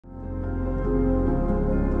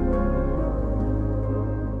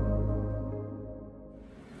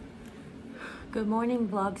Good morning,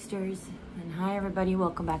 vlogsters, and hi everybody,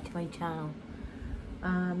 welcome back to my channel.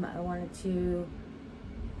 I wanted to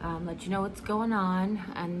let you know what's going on,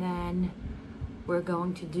 and then we're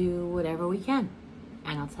going to do whatever we can,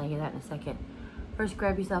 and I'll tell you that in a second. First,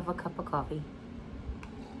 grab yourself a cup of coffee.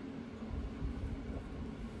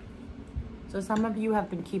 So some of you have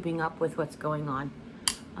been keeping up with what's going on.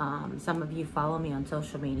 Some of you follow me on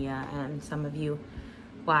social media, and some of you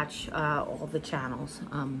watch all the channels.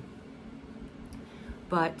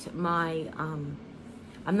 But I'm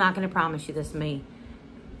not going to promise you this may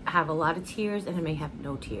have a lot of tears and it may have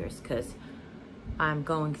no tears, because I'm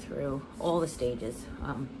going through all the stages.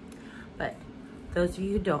 But those of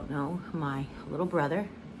you who don't know, my little brother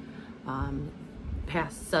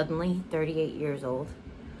passed suddenly, 38 years old.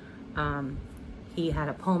 He had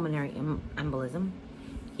a pulmonary embolism.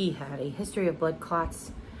 He had a history of blood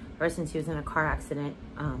clots ever since he was in a car accident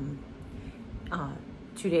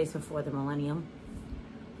 2 days before the millennium.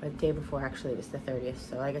 Or the day before, actually. It was the 30th,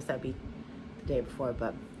 so I guess that'd be the day before.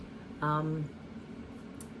 But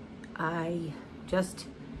I just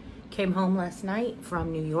came home last night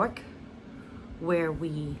from New York, where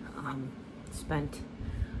we spent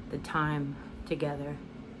the time together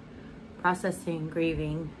processing,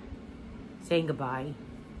 grieving, saying goodbye.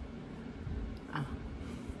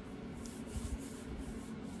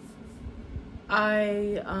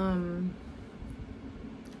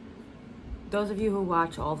 Those of you who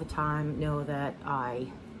watch all the time know that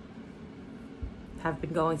I have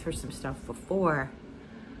been going through some stuff before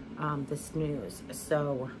this news,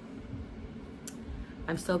 so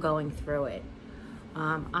I'm still going through it.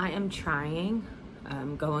 I'm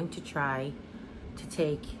going to try to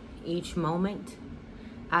take each moment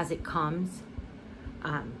as it comes.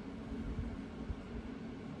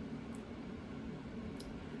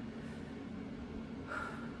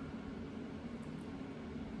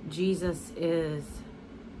 Jesus is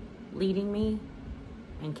leading me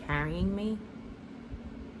and carrying me.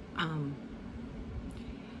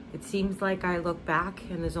 It seems like I look back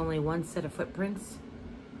and there's only one set of footprints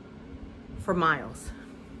for miles.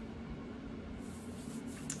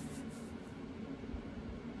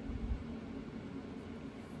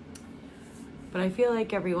 But I feel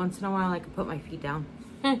like every once in a while I can put my feet down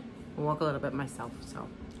and walk a little bit myself. So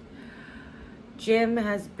Jim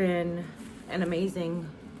has been an amazing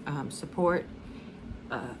support,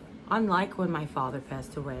 unlike when my father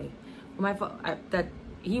passed away. When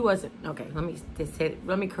he wasn't okay.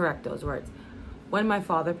 Let me correct those words. When my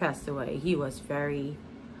father passed away, he was very,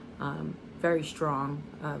 very strong,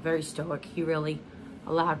 very stoic. He really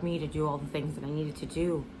allowed me to do all the things that I needed to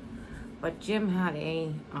do. But Jim had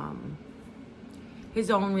his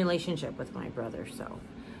own relationship with my brother, so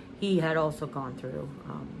he had also gone through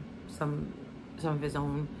some of his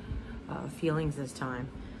own feelings this time.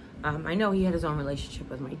 I know he had his own relationship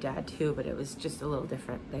with my dad too, but it was just a little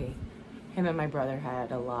different. Him and my brother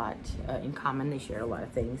had a lot in common. They shared a lot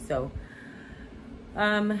of things. So,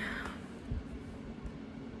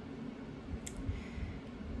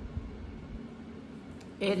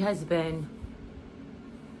 it has been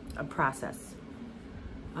a process.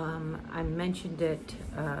 I mentioned it,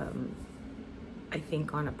 I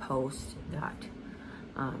think, on a post that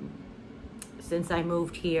since I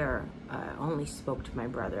moved here, I only spoke to my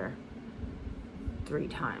brother 3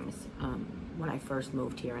 times when I first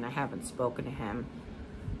moved here, and I haven't spoken to him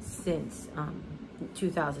since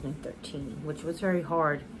 2013, which was very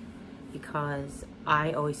hard because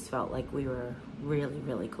I always felt like we were really,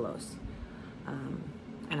 really close.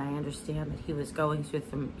 And I understand that he was going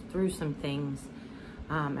through some things,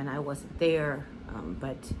 and I wasn't there,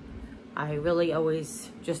 but I really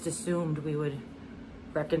always just assumed we would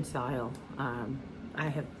reconcile. I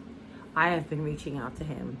have been reaching out to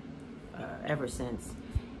him ever since.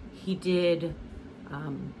 He did,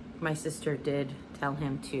 my sister did tell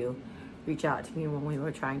him to reach out to me when we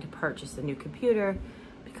were trying to purchase a new computer,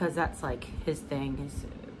 because that's like his thing, is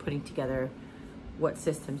putting together what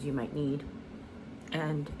systems you might need.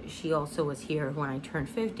 And she also was here when I turned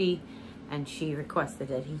 50, and she requested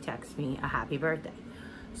that he text me a happy birthday.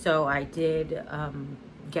 So I did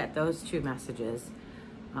get those 2 messages.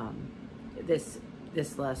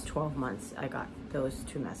 This last 12 months, I got those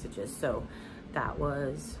 2 messages. So that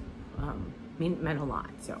was, meant a lot.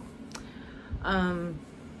 So,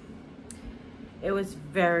 it was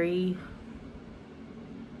very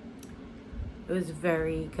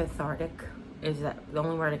cathartic, is that the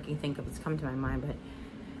only word I can think of that's come to my mind, but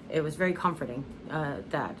it was very comforting,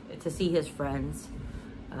 to see his friends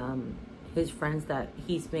that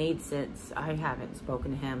he's made since I haven't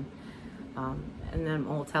spoken to him, and them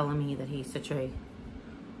all telling me that he's such a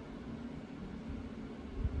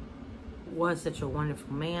was such a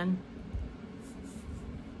wonderful man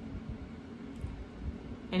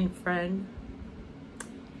and friend.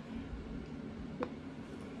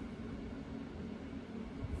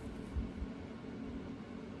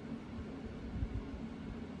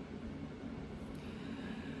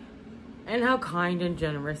 And how kind and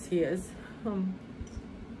generous he is.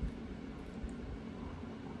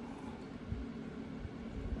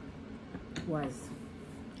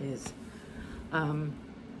 Is.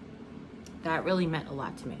 That really meant a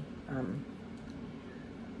lot to me.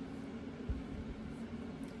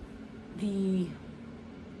 The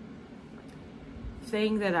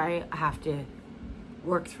thing that I have to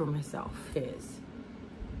work through myself is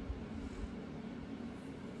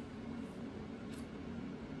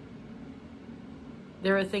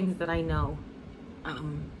there are things that I know.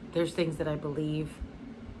 There's things that I believe,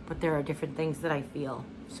 but there are different things that I feel.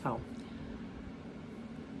 So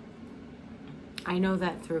I know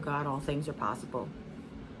that through God, all things are possible.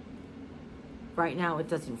 Right now, it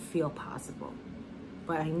doesn't feel possible,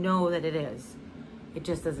 but I know that it is. It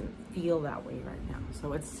just doesn't feel that way right now.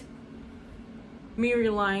 So it's me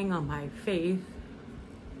relying on my faith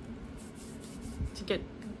to get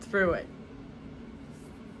through it.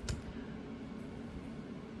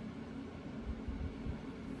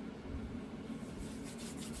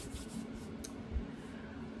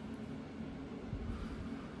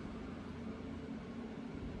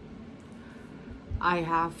 I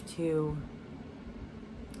have to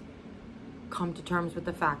come to terms with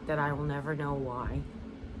the fact that I will never know why.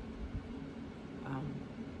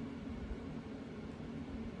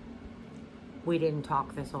 We didn't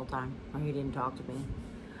talk this whole time, or he didn't talk to me.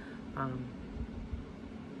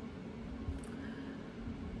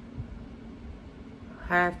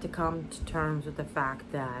 I have to come to terms with the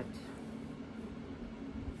fact that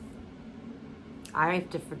I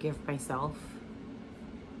have to forgive myself.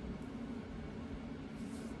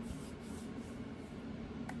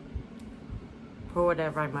 For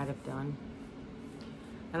whatever I might have done.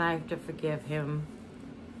 And I have to forgive him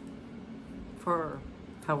for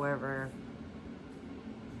however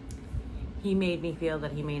he made me feel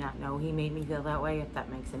that he may not know. He made me feel that way, if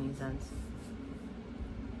that makes any sense.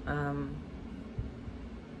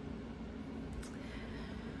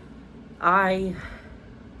 I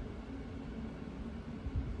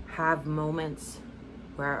have moments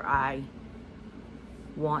where I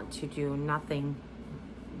want to do nothing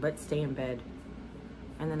but stay in bed.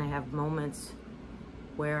 And then I have moments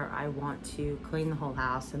where I want to clean the whole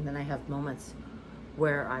house. And then I have moments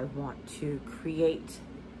where I want to create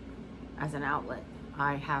as an outlet.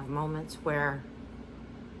 I have moments where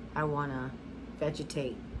I want to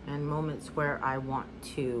vegetate, and moments where I want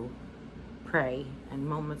to pray, and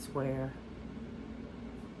moments where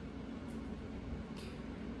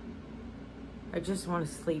I just want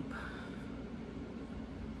to sleep.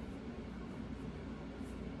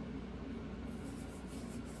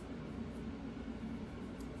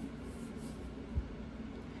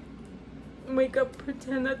 Wake up,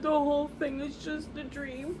 pretend that the whole thing is just a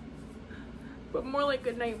dream, but more like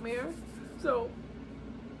a nightmare. So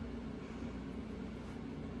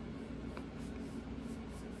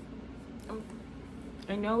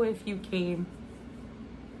I know if you came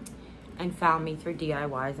and found me through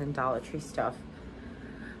DIYs and Dollar Tree stuff,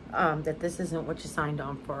 that this isn't what you signed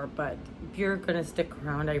on for, but if you're gonna stick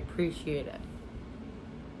around, I appreciate it.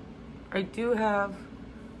 I do have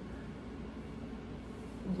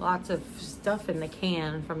lots of stuff in the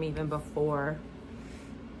can from even before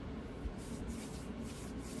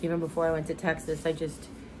I went to Texas. I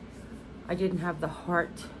didn't have the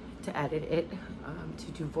heart to edit it,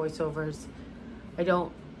 to do voiceovers. I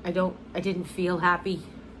didn't feel happy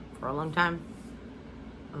for a long time.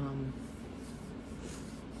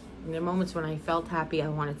 In the moments when I felt happy, I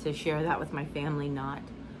wanted to share that with my family,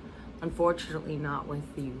 unfortunately not with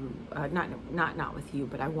you, not with you,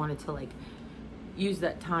 but I wanted to like use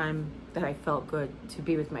that time that I felt good to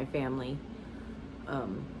be with my family,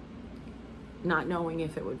 not knowing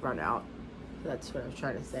if it would run out. That's what I was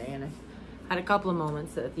trying to say. And I had a couple of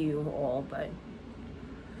moments with you all, but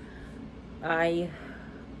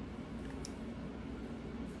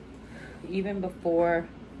even before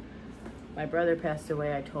my brother passed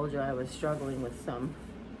away, I told you I was struggling with some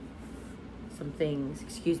things.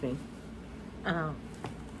 Excuse me.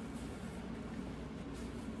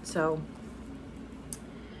 So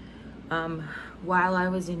while I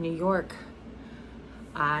was in New York,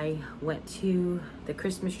 I went to the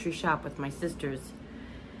Christmas tree shop with my sisters.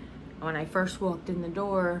 When I first walked in the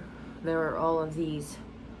door, there were all of these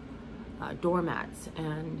doormats,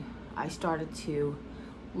 and I started to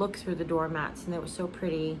look through the doormats, and they were so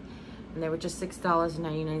pretty. And they were just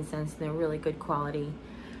 $6.99, and they were really good quality.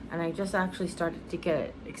 And I just actually started to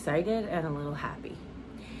get excited and a little happy.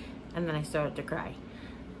 And then I started to cry.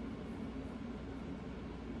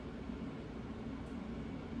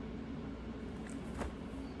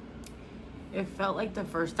 It felt like the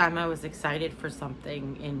first time I was excited for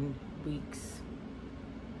something in weeks.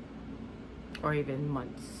 Or even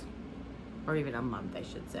months. Or even a month, I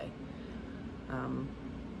should say.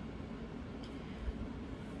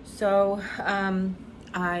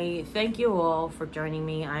 I thank you all for joining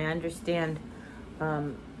me. I understand.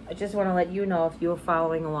 I just want to let you know, if you're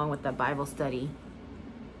following along with the Bible study,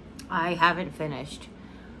 I haven't finished.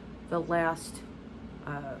 The last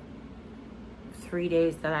 3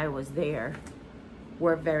 days that I was there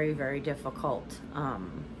were very, very difficult. I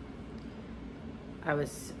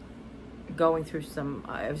was going through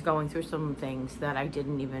some things that I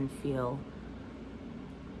didn't even feel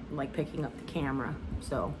like picking up the camera.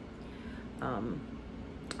 So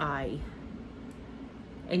I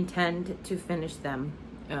intend to finish them.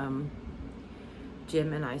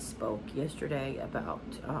 Jim and I spoke yesterday about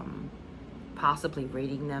possibly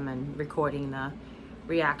reading them and recording the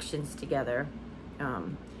reactions together,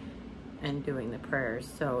 and doing the prayers.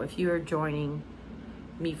 So if you are joining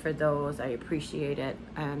me for those, I appreciate it,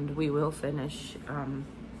 and we will finish.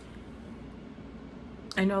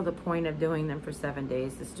 I know the point of doing them for 7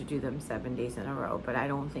 days is to do them 7 days in a row, but I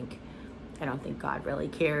don't think God really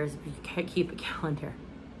cares if you can't keep a calendar.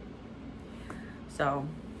 So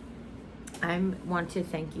I want to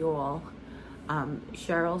thank you all.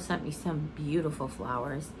 Cheryl sent me some beautiful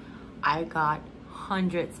flowers. I got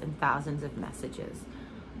hundreds and thousands of messages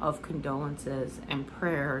of condolences and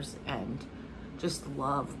prayers and just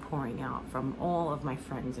love pouring out from all of my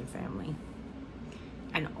friends and family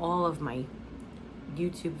and all of my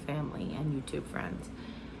YouTube family and YouTube friends.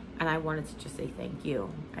 And I wanted to just say thank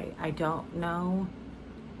you. I don't know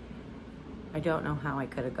how I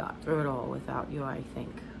could have got through it all without you, I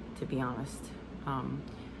think, to be honest.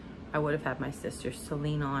 I would have had my sisters to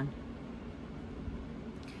lean on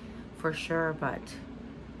for sure, but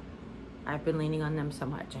I've been leaning on them so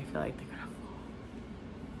much, I feel like they're gonna fall.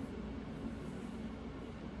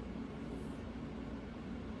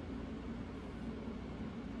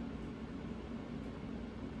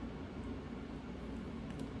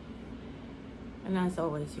 And as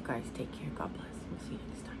always, you guys take care. God bless. We'll see you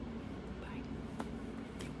next time.